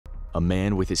A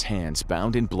man with his hands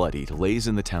bound and bloodied lays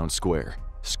in the town square,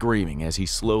 screaming as he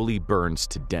slowly burns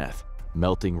to death,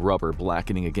 melting rubber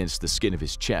blackening against the skin of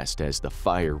his chest as the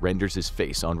fire renders his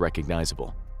face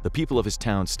unrecognizable. The people of his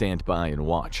town stand by and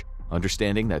watch,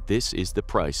 understanding that this is the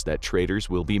price that traitors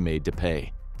will be made to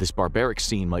pay. This barbaric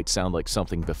scene might sound like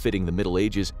something befitting the Middle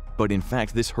Ages, but in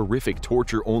fact this horrific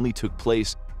torture only took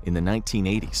place in the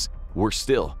 1980s. Worse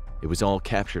still, it was all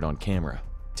captured on camera.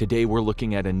 Today we're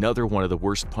looking at another one of the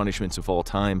worst punishments of all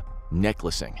time,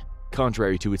 necklacing.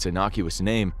 Contrary to its innocuous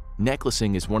name,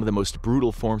 necklacing is one of the most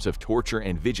brutal forms of torture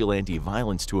and vigilante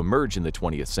violence to emerge in the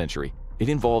 20th century. It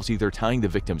involves either tying the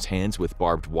victim's hands with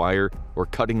barbed wire or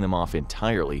cutting them off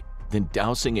entirely, then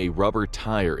dousing a rubber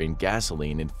tire in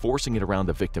gasoline and forcing it around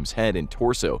the victim's head and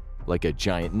torso like a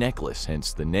giant necklace,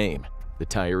 hence the name. The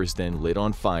tire is then lit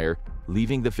on fire,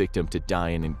 leaving the victim to die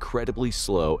an incredibly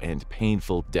slow and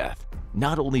painful death.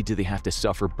 Not only do they have to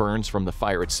suffer burns from the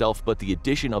fire itself, but the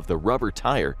addition of the rubber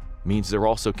tire means they're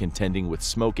also contending with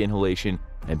smoke inhalation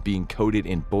and being coated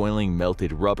in boiling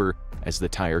melted rubber as the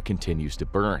tire continues to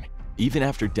burn. Even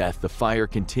after death, the fire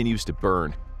continues to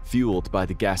burn, fueled by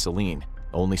the gasoline,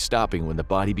 only stopping when the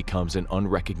body becomes an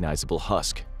unrecognizable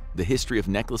husk. The history of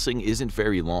necklacing isn't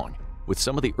very long, with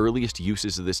some of the earliest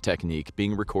uses of this technique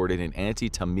being recorded in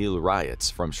anti-Tamil riots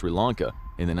from Sri Lanka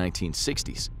in the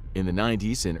 1960s. In the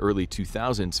 90s and early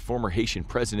 2000s, former Haitian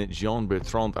President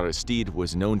Jean-Bertrand Aristide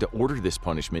was known to order this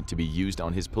punishment to be used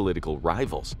on his political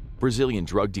rivals. Brazilian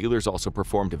drug dealers also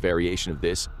performed a variation of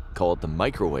this, called the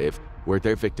microwave, where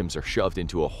their victims are shoved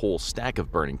into a whole stack of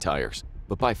burning tires.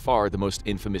 But by far the most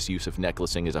infamous use of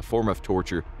necklacing as a form of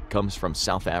torture comes from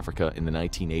South Africa in the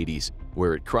 1980s,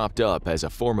 where it cropped up as a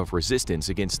form of resistance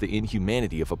against the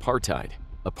inhumanity of apartheid.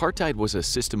 Apartheid was a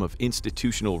system of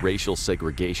institutional racial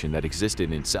segregation that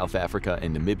existed in South Africa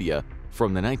and Namibia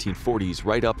from the 1940s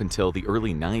right up until the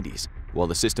early 90s. While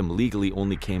the system legally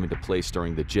only came into place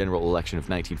during the general election of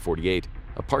 1948,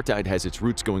 apartheid has its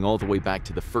roots going all the way back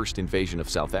to the first invasion of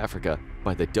South Africa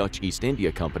by the Dutch East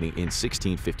India Company in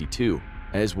 1652.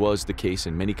 As was the case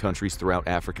in many countries throughout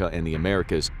Africa and the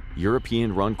Americas,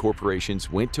 European-run corporations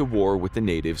went to war with the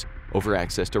natives over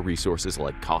access to resources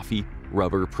like coffee,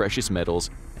 rubber, precious metals,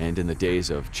 and in the days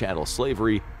of chattel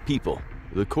slavery, people.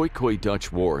 The Khoikhoi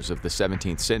Dutch Wars of the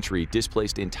 17th century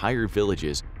displaced entire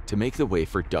villages to make the way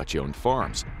for Dutch-owned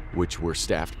farms, which were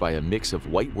staffed by a mix of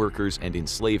white workers and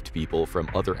enslaved people from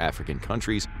other African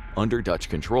countries under Dutch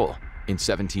control. In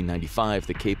 1795,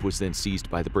 the Cape was then seized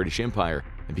by the British Empire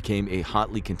and became a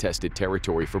hotly contested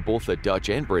territory for both the Dutch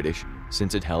and British,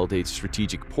 since it held a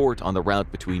strategic port on the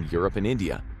route between Europe and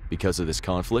India. Because of this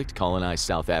conflict, colonized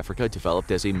South Africa developed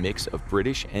as a mix of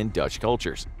British and Dutch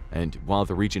cultures. And while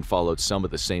the region followed some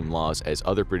of the same laws as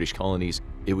other British colonies,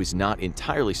 it was not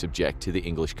entirely subject to the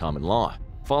English common law.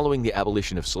 Following the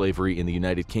abolition of slavery in the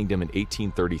United Kingdom in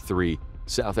 1833,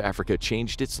 South Africa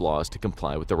changed its laws to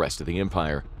comply with the rest of the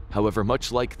empire. However,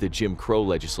 much like the Jim Crow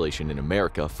legislation in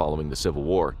America following the Civil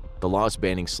War, the laws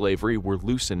banning slavery were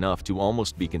loose enough to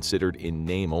almost be considered in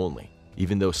name only.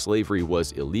 Even though slavery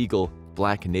was illegal,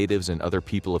 black natives and other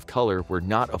people of color were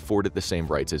not afforded the same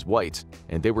rights as whites,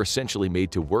 and they were essentially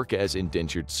made to work as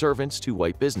indentured servants to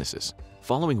white businesses.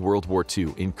 Following World War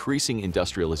II, increasing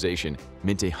industrialization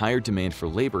meant a higher demand for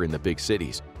labor in the big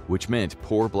cities, which meant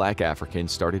poor black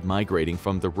Africans started migrating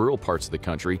from the rural parts of the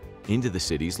country into the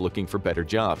cities looking for better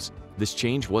jobs. This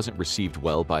change wasn't received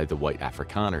well by the white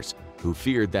Afrikaners, who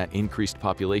feared that increased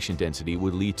population density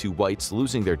would lead to whites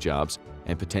losing their jobs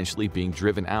and potentially being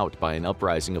driven out by an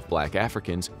uprising of black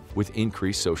Africans with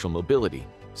increased social mobility.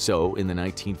 So, in the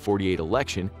 1948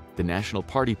 election, the National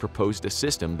Party proposed a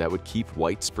system that would keep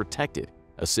whites protected,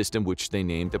 a system which they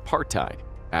named apartheid,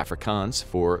 Afrikaans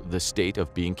for the state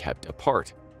of being kept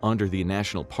apart. Under the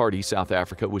National Party, South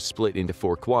Africa was split into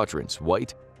 4 quadrants: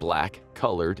 white, black,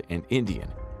 colored, and Indian.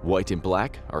 White and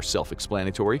black are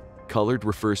self-explanatory. Colored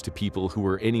refers to people who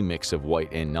were any mix of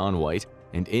white and non-white,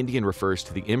 and Indian refers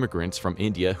to the immigrants from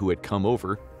India who had come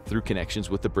over through connections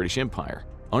with the British Empire.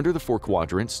 Under the 4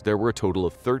 quadrants, there were a total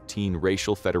of 13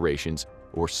 racial federations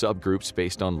or subgroups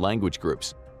based on language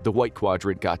groups. The white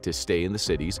quadrant got to stay in the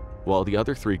cities, while the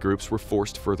other 3 groups were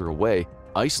forced further away,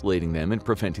 isolating them and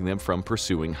preventing them from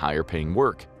pursuing higher-paying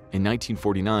work. In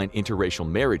 1949, interracial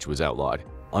marriage was outlawed.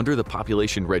 Under the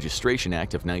Population Registration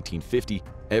Act of 1950,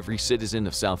 every citizen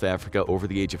of South Africa over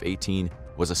the age of 18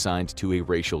 was assigned to a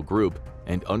racial group,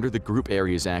 and under the Group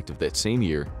Areas Act of that same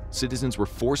year, citizens were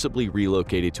forcibly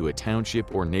relocated to a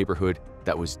township or neighborhood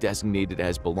that was designated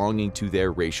as belonging to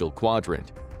their racial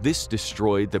quadrant. This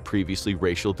destroyed the previously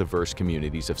racial diverse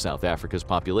communities of South Africa's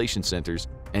population centers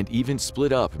and even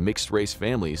split up mixed-race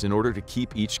families in order to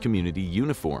keep each community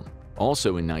uniform.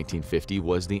 Also in 1950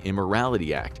 was the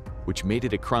Immorality Act, which made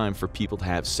it a crime for people to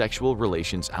have sexual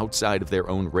relations outside of their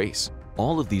own race.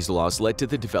 All of these laws led to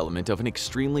the development of an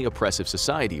extremely oppressive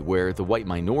society where the white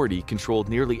minority controlled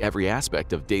nearly every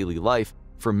aspect of daily life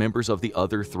for members of the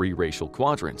other three racial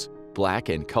quadrants. Black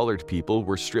and colored people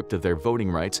were stripped of their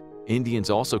voting rights. Indians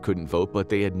also couldn't vote, but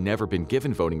they had never been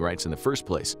given voting rights in the first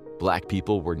place. Black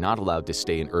people were not allowed to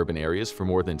stay in urban areas for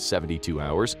more than 72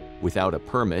 hours without a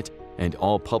permit, and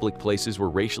all public places were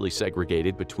racially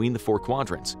segregated between the four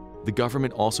quadrants. The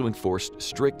government also enforced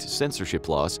strict censorship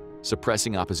laws,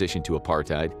 suppressing opposition to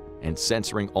apartheid and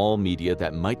censoring all media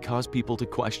that might cause people to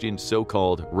question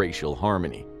so-called racial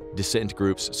harmony. Dissent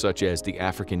groups such as the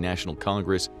African National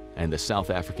Congress and the South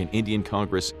African Indian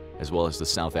Congress, as well as the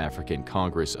South African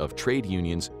Congress of Trade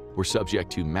Unions, were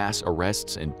subject to mass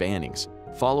arrests and bannings.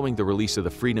 Following the release of the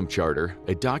Freedom Charter,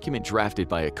 a document drafted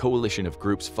by a coalition of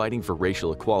groups fighting for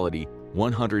racial equality,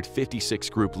 156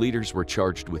 group leaders were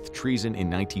charged with treason in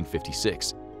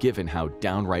 1956. Given how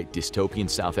downright dystopian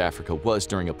South Africa was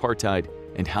during apartheid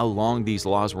and how long these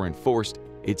laws were enforced,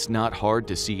 it's not hard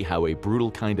to see how a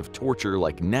brutal kind of torture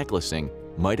like necklacing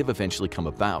might have eventually come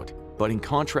about. But in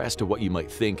contrast to what you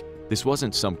might think, this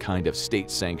wasn't some kind of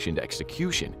state-sanctioned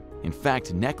execution. In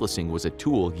fact, necklacing was a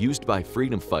tool used by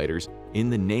freedom fighters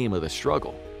in the name of the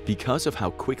struggle. Because of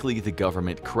how quickly the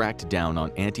government cracked down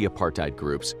on anti-apartheid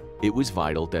groups, it was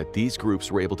vital that these groups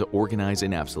were able to organize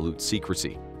in absolute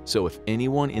secrecy. So if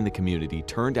anyone in the community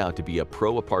turned out to be a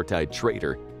pro-apartheid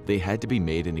traitor, they had to be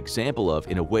made an example of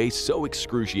in a way so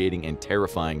excruciating and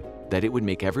terrifying that it would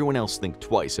make everyone else think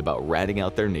twice about ratting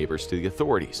out their neighbors to the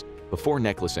authorities. Before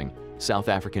necklacing, South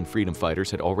African freedom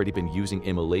fighters had already been using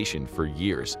immolation for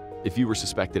years. If you were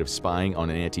suspected of spying on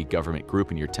an anti-government group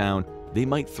in your town, they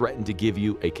might threaten to give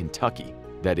you a Kentucky,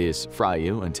 that is, fry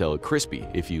you until crispy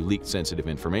if you leaked sensitive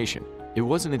information. It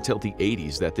wasn't until the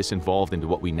 80s that this evolved into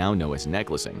what we now know as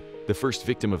necklacing. The first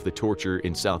victim of the torture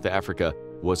in South Africa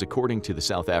was, according to the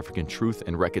South African Truth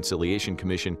and Reconciliation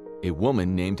Commission, a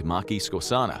woman named Maki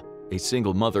Skhosana, a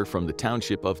single mother from the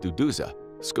township of Duduza.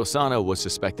 Skhosana was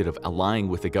suspected of allying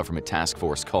with a government task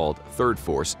force called Third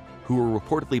Force, who were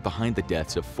reportedly behind the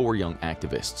deaths of 4 young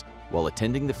activists. While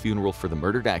attending the funeral for the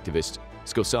murdered activists,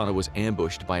 Skhosana was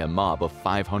ambushed by a mob of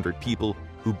 500 people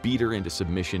who beat her into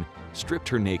submission, stripped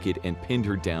her naked, and pinned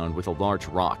her down with a large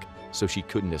rock so she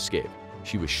couldn't escape.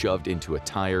 She was shoved into a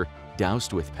tire,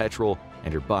 doused with petrol,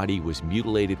 and her body was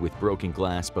mutilated with broken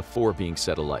glass before being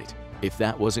set alight. If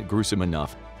that wasn't gruesome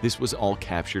enough, this was all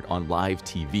captured on live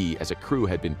TV as a crew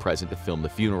had been present to film the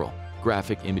funeral.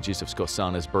 Graphic images of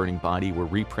Skhosana's burning body were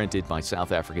reprinted by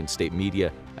South African state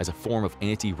media as a form of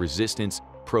anti-resistance,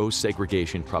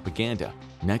 pro-segregation propaganda.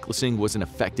 Necklacing was an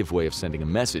effective way of sending a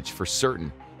message for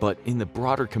certain, but in the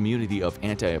broader community of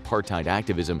anti-apartheid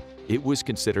activism, it was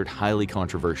considered highly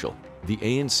controversial. The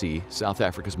ANC, South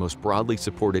Africa's most broadly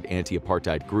supported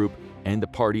anti-apartheid group, and the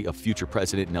party of future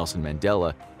President Nelson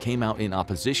Mandela came out in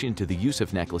opposition to the use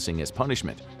of necklacing as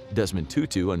punishment. Desmond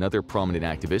Tutu, another prominent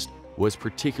activist, was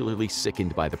particularly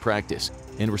sickened by the practice.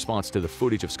 In response to the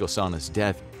footage of Skhosana's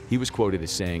death, he was quoted as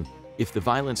saying, "If the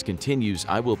violence continues,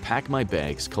 I will pack my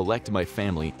bags, collect my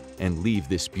family, and leave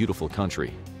this beautiful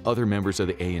country." Other members of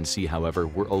the ANC, however,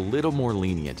 were a little more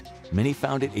lenient. Many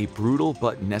found it a brutal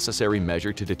but necessary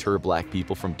measure to deter black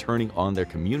people from turning on their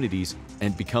communities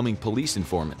and becoming police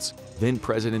informants. Then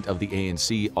President of the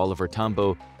ANC, Oliver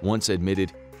Tambo, once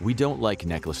admitted, "We don't like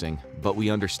necklacing, but we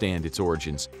understand its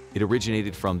origins. It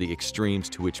originated from the extremes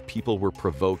to which people were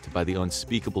provoked by the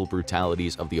unspeakable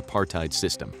brutalities of the apartheid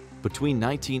system." Between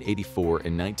 1984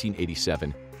 and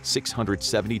 1987,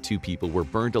 672 people were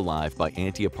burned alive by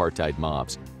anti-apartheid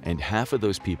mobs, and half of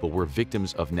those people were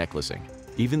victims of necklacing.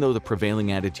 Even though the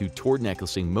prevailing attitude toward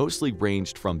necklacing mostly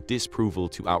ranged from disapproval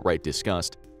to outright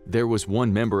disgust, there was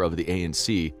one member of the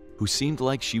ANC who seemed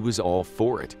like she was all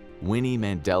for it: Winnie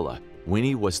Mandela.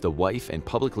 Winnie was the wife and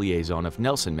public liaison of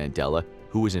Nelson Mandela,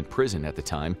 who was in prison at the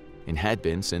time and had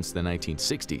been since the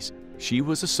 1960s. She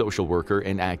was a social worker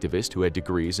and activist who had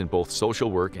degrees in both social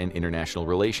work and international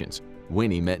relations.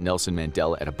 Winnie met Nelson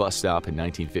Mandela at a bus stop in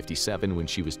 1957 when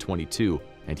she was 22,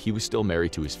 and he was still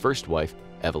married to his first wife,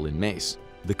 Evelyn Mace.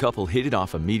 The couple hit it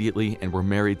off immediately and were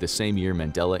married the same year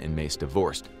Mandela and Mace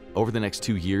divorced. Over the next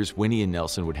 2 years, Winnie and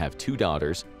Nelson would have 2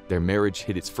 daughters. Their marriage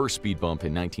hit its first speed bump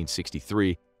in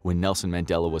 1963 when Nelson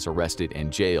Mandela was arrested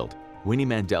and jailed. Winnie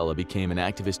Mandela became an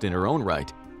activist in her own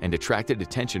right and attracted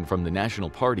attention from the National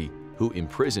Party, who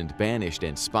imprisoned, banished,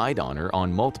 and spied on her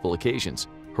on multiple occasions.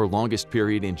 Her longest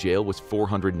period in jail was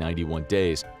 491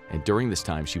 days, and during this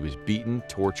time she was beaten,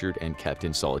 tortured, and kept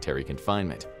in solitary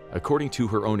confinement. According to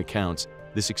her own accounts,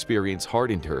 this experience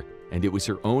hardened her, and it was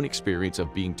her own experience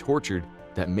of being tortured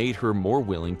that made her more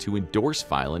willing to endorse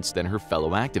violence than her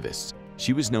fellow activists.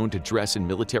 She was known to dress in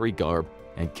military garb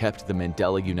and kept the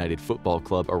Mandela United Football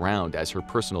Club around as her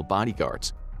personal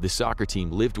bodyguards. The soccer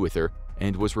team lived with her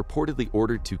and was reportedly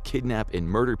ordered to kidnap and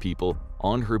murder people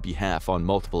on her behalf on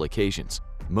multiple occasions.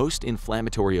 Most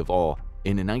inflammatory of all,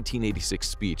 in a 1986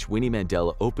 speech, Winnie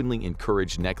Mandela openly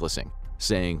encouraged necklacing,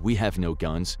 saying, "We have no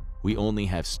guns, we only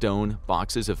have stone,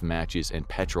 boxes of matches, and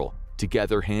petrol.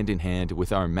 Together, hand in hand,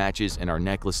 with our matches and our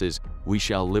necklaces, we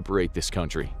shall liberate this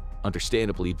country."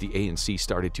 Understandably, the ANC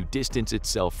started to distance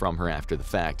itself from her after the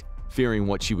fact, fearing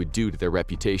what she would do to their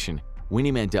reputation.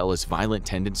 Winnie Mandela's violent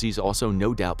tendencies also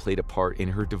no doubt played a part in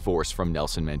her divorce from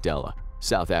Nelson Mandela.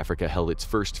 South Africa held its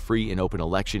first free and open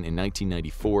election in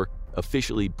 1994,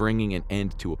 officially bringing an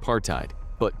end to apartheid.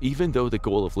 But even though the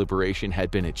goal of liberation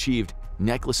had been achieved,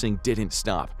 necklacing didn't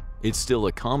stop. It's still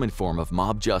a common form of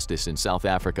mob justice in South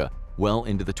Africa well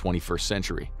into the 21st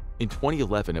century. In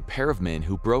 2011, a pair of men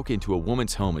who broke into a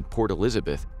woman's home in Port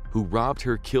Elizabeth, who robbed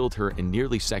her, killed her, and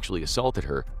nearly sexually assaulted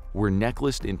her, were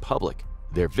necklaced in public.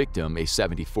 Their victim, a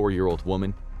 74-year-old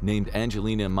woman named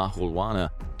Angelina Mahulwana,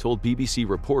 told BBC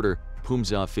reporter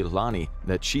Phumza Philani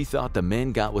that she thought the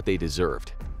men got what they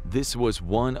deserved. This was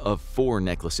one of 4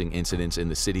 necklacing incidents in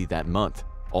the city that month,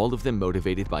 all of them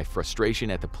motivated by frustration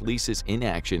at the police's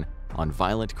inaction on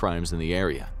violent crimes in the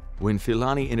area. When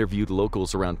Philani interviewed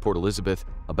locals around Port Elizabeth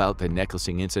about the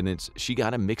necklacing incidents, she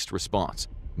got a mixed response.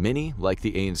 Many, like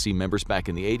the ANC members back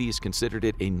in the 80s, considered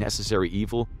it a necessary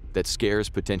evil that scares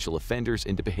potential offenders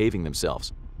into behaving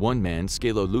themselves. One man,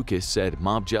 Scalo Lucas, said,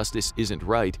 "Mob justice isn't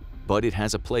right, but it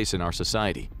has a place in our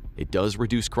society. It does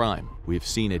reduce crime. We've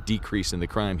seen a decrease in the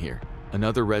crime here."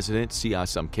 Another resident, Sia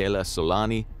Samkela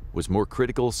Solani, was more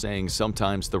critical, saying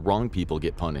sometimes the wrong people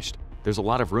get punished. There's a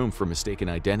lot of room for mistaken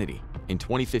identity. In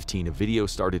 2015, a video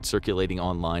started circulating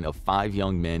online of 5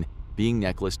 young men being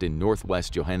necklaced in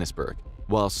northwest Johannesburg.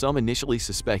 While some initially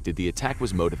suspected the attack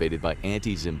was motivated by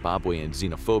anti-Zimbabwean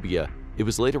xenophobia, it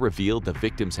was later revealed the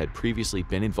victims had previously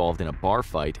been involved in a bar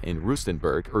fight in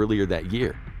Rustenburg earlier that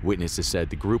year. Witnesses said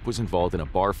the group was involved in a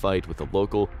bar fight with a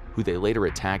local who they later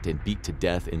attacked and beat to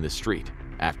death in the street.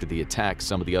 After the attack,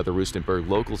 some of the other Rustenburg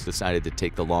locals decided to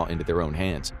take the law into their own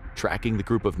hands, tracking the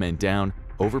group of men down,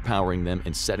 overpowering them,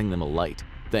 and setting them alight.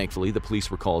 Thankfully, the police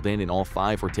were called in and all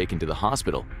 5 were taken to the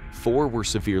hospital. 4 were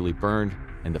severely burned,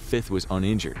 and the 5th was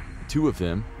uninjured. 2 of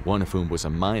them, one of whom was a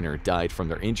minor, died from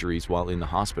their injuries while in the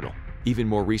hospital. Even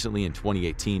more recently, in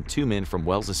 2018, 2 men from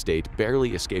Wells Estate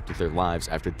barely escaped with their lives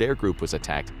after their group was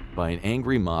attacked by an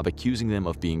angry mob accusing them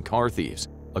of being car thieves.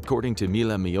 According to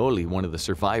Mila Mioli, one of the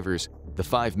survivors, the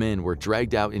 5 men were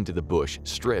dragged out into the bush,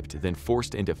 stripped, then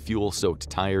forced into fuel-soaked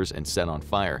tires and set on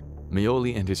fire.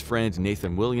 Mioli and his friend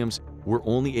Nathan Williams were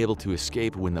only able to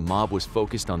escape when the mob was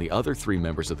focused on the other 3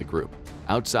 members of the group.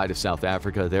 Outside of South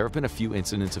Africa, there have been a few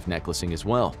incidents of necklacing as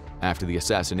well. After the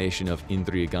assassination of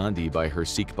Indira Gandhi by her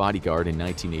Sikh bodyguard in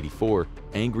 1984,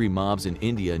 angry mobs in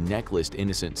India necklaced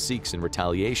innocent Sikhs in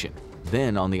retaliation.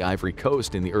 Then, on the Ivory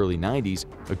Coast in the early 90s,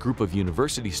 a group of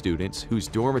university students whose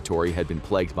dormitory had been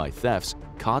plagued by thefts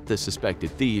caught the suspected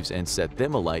thieves and set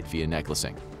them alight via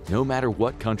necklacing. No matter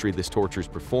what country this torture is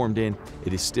performed in,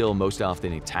 it is still most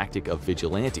often a tactic of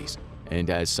vigilantes. And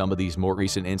as some of these more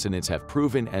recent incidents have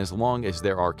proven, as long as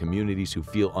there are communities who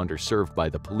feel underserved by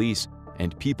the police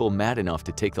and people mad enough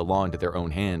to take the law into their own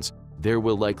hands, there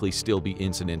will likely still be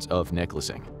incidents of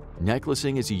necklacing.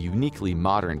 Necklacing is a uniquely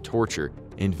modern torture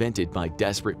invented by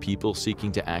desperate people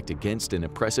seeking to act against an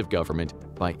oppressive government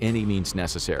by any means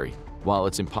necessary. While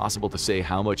it's impossible to say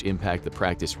how much impact the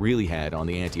practice really had on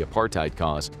the anti-apartheid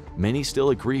cause, many still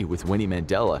agree with Winnie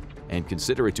Mandela and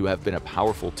consider it to have been a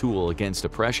powerful tool against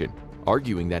oppression,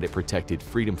 arguing that it protected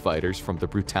freedom fighters from the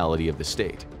brutality of the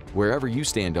state. Wherever you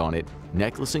stand on it,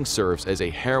 necklacing serves as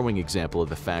a harrowing example of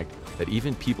the fact that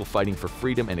even people fighting for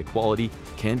freedom and equality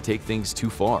can take things too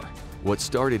far. What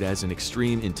started as an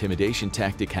extreme intimidation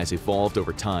tactic has evolved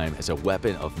over time as a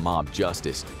weapon of mob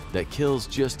justice that kills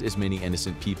just as many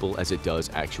innocent people as it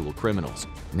does actual criminals.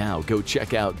 Now go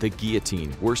check out The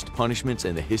Guillotine: Worst Punishments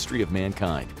in the History of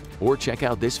Mankind, or check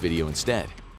out this video instead.